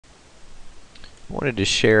I wanted to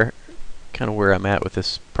share kind of where I'm at with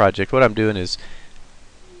this project. What I'm doing is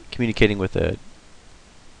communicating with a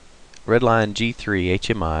Redlion G3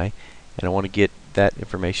 HMI, and I want to get that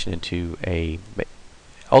information into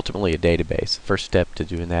ultimately a database. The first step to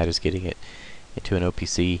doing that is getting it into an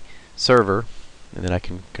OPC server, and then I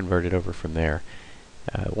can convert it over from there.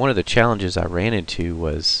 One of the challenges I ran into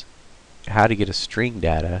was how to get a string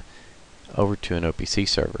data over to an OPC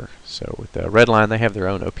server. So with Redlion, they have their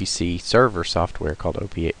own OPC server software called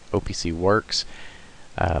OPC Works.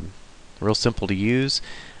 Real simple to use.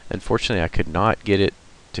 Unfortunately, I could not get it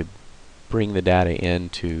to bring the data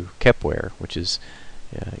into Kepware, which is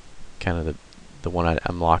kind of the one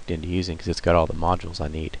I'm locked into using because it's got all the modules I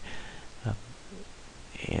need.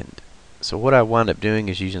 And so what I wound up doing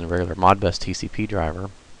is using the regular ModbusTCP driver.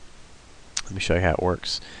 Let me show you how it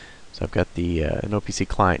works. So I've got an OPC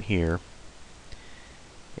client here,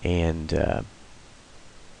 and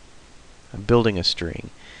I'm building a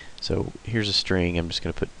string. So here's a string. I'm just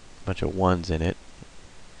going to put a bunch of ones in it.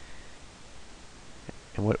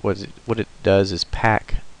 And what it does is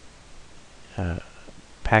pack the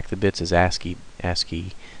bits as ASCII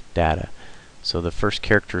data. So the first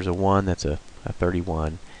character is a 1. That's a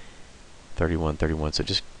 31. 31, 31. So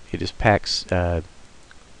it just packs 2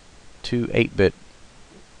 8-bit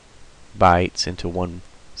bytes into one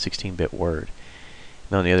 16-bit word.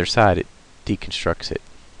 And on the other side, it deconstructs it,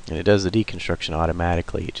 and it does the deconstruction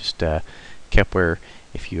automatically. It just Kepware,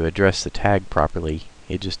 if you address the tag properly,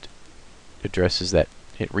 it just addresses that.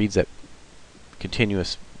 It reads that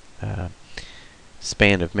continuous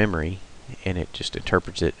span of memory, and it just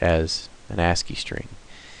interprets it as an ASCII string.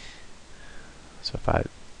 So if I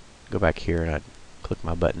go back here and I click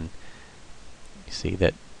my button, you see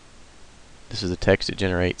that this is the text it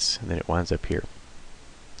generates, and then it winds up here.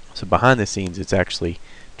 So behind the scenes, it's actually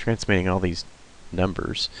transmitting all these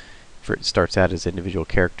numbers. It starts out as individual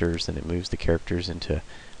characters, then it moves the characters into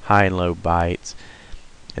high and low bytes,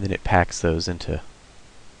 and then it packs those into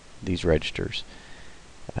these registers.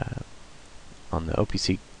 On the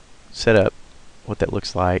OPC setup, what that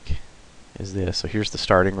looks like is this. So here's the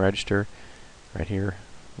starting register right here,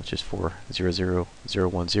 which is for 00010.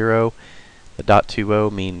 The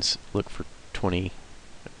 .20 means look for 20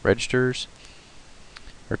 registers,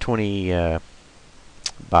 or 20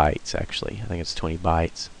 bytes actually. I think it's 20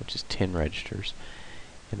 bytes, which is 10 registers.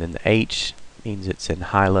 And then the H means it's in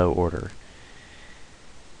high-low order.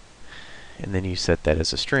 And then you set that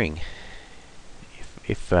as a string.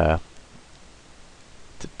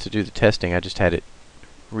 To do the testing, I just had it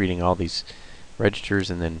reading all these registers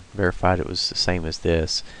and then verified it was the same as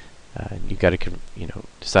this. You got to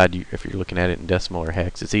decide if you're looking at it in decimal or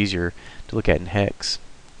hex. It's easier to look at in hex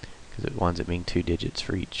because it winds up being 2 digits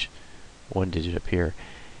for each 1 digit up here.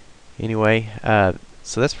 Anyway,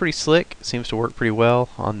 so that's pretty slick. It seems to work pretty well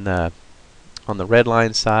on the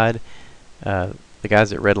Redlion side. The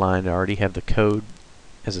guys at Redlion already have the code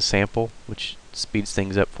as a sample, which speeds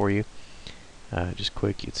things up for you. Just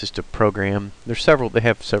quick, it's just a program. They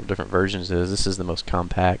have several different versions of this. This is the most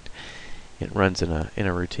compact. It runs in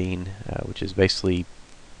a routine, which is basically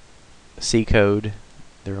C code,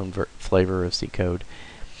 their own flavor of C code,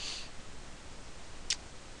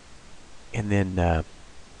 and then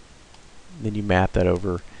you map that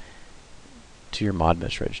over to your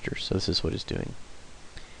Modbus register. So this is what it's doing.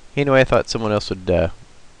 Anyway, I thought someone else would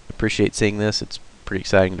appreciate seeing this. It's pretty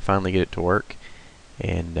exciting to finally get it to work,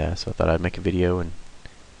 and so I thought I'd make a video and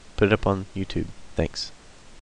put it up on YouTube. Thanks.